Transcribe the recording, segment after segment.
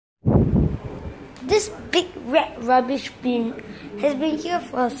This big red rubbish bin has been here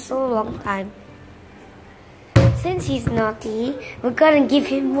for so long time. Since he's naughty, we're gonna give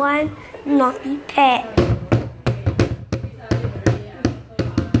him one naughty pet.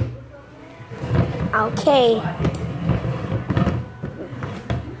 Okay.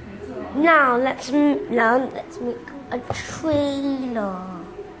 Now let's make a trailer.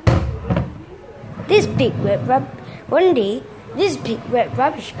 One day, this big red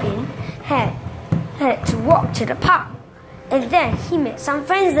rubbish bin had to walk to the park, and then he met some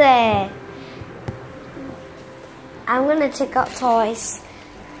friends there. I'm gonna take out toys.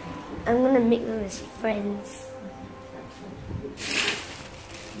 I'm gonna make them his friends.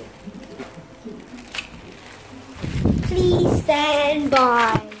 Please stand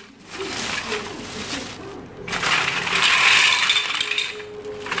by.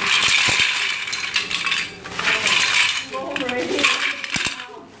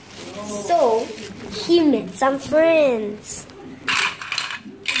 So, he met some friends.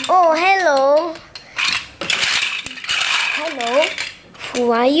 Oh, hello. Hello.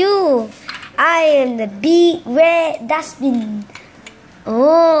 Who are you? I am the big red dustbin.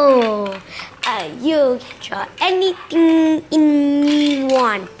 Oh, you can draw anything you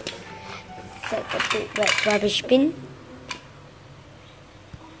want. So the big red rubbish bin.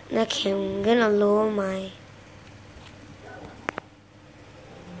 Okay, I'm gonna lower my.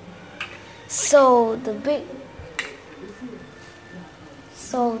 So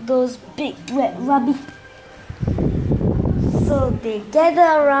those big red rubbish. So they gather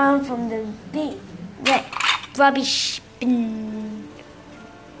around from the big red rubbish bin.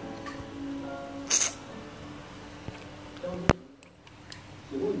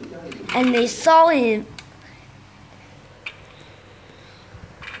 And they saw him.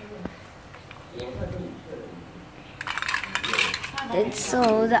 And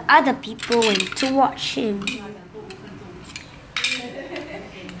so the other people went to watch him.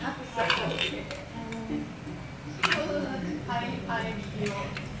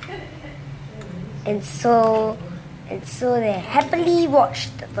 And so they happily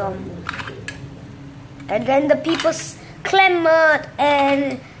watched them. And then the people clamored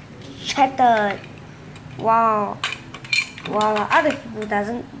and chattered. Wow. While the other people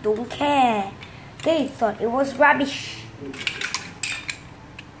don't care. They thought it was rubbish.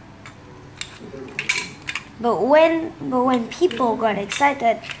 But when people got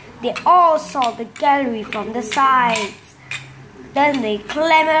excited, they all saw the gallery from the sides. Then they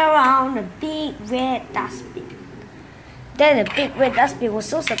clambered around the big red dustbin. Then the big red dustbin was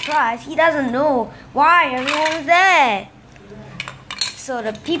so surprised, he doesn't know why everyone was there. So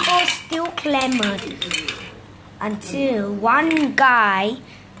the people still clamored until one guy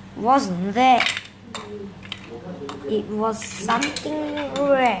wasn't there. It was something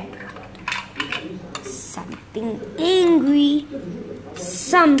red, something angry,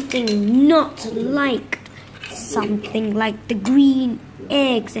 something not liked, something like the green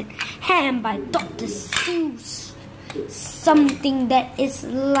eggs and ham by Dr. Seuss, something that is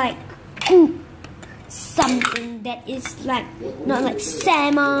like poop, something that is like not like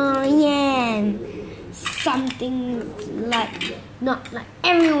salmon, something like not like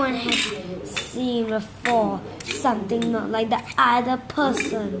everyone has seen before, something not like the other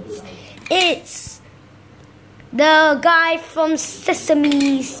person's. It's the guy from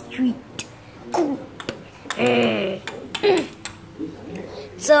Sesame Street.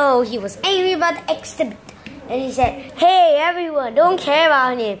 So he was angry about the exhibit, and he said, "Hey everyone, don't care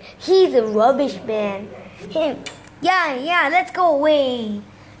about him. He's a rubbish man. Him, yeah, let's go away."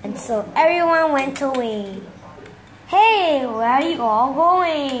 And so everyone went away. "Hey, where are you all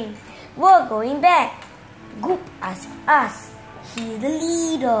going?" "We're going back." Goop asked us. He's the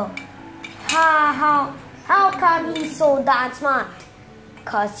leader. How come he's so darn smart?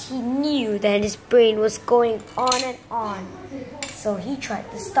 Because he knew that his brain was going on and on. So he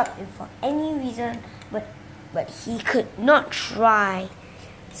tried to stop him for any reason, but he could not try.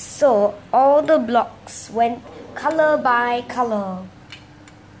 So all the blocks went color by color.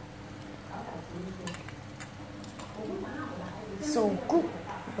 So Goop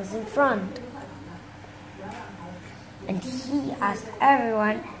was in front. And he asked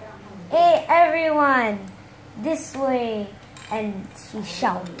everyone, "Hey everyone, this way." And he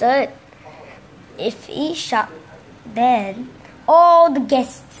shouted. If he shouted, then all the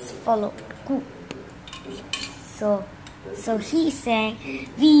guests followed Goop. So he sang,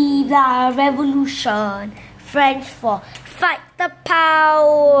 "Vive la Revolution," French for "Fight the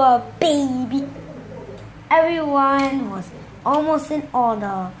power, baby." Everyone was almost in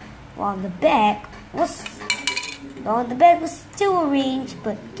order, while the bag was still arranged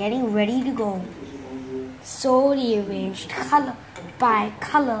but getting ready to go. So they arranged color by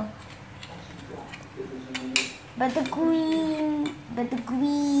color. But the green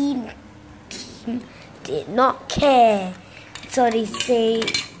team did not care. So they say,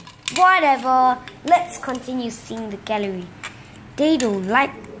 whatever, let's continue seeing the gallery. They don't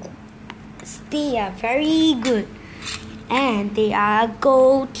like us. They are very good. And they are a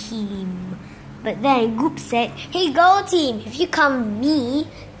gold team. But then Goop said, hey gold team, if you come with me,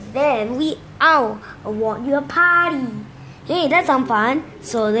 then I'll award you a party. Hey, that sounds fun.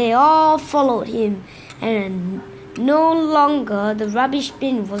 So they all followed him. And no longer the rubbish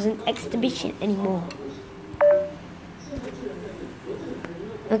bin was an exhibition anymore.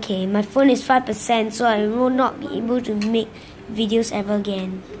 Okay, my phone is 5%, so I will not be able to make videos ever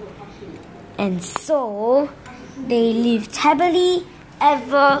again. And so they lived happily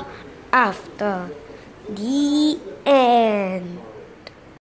ever after. The end.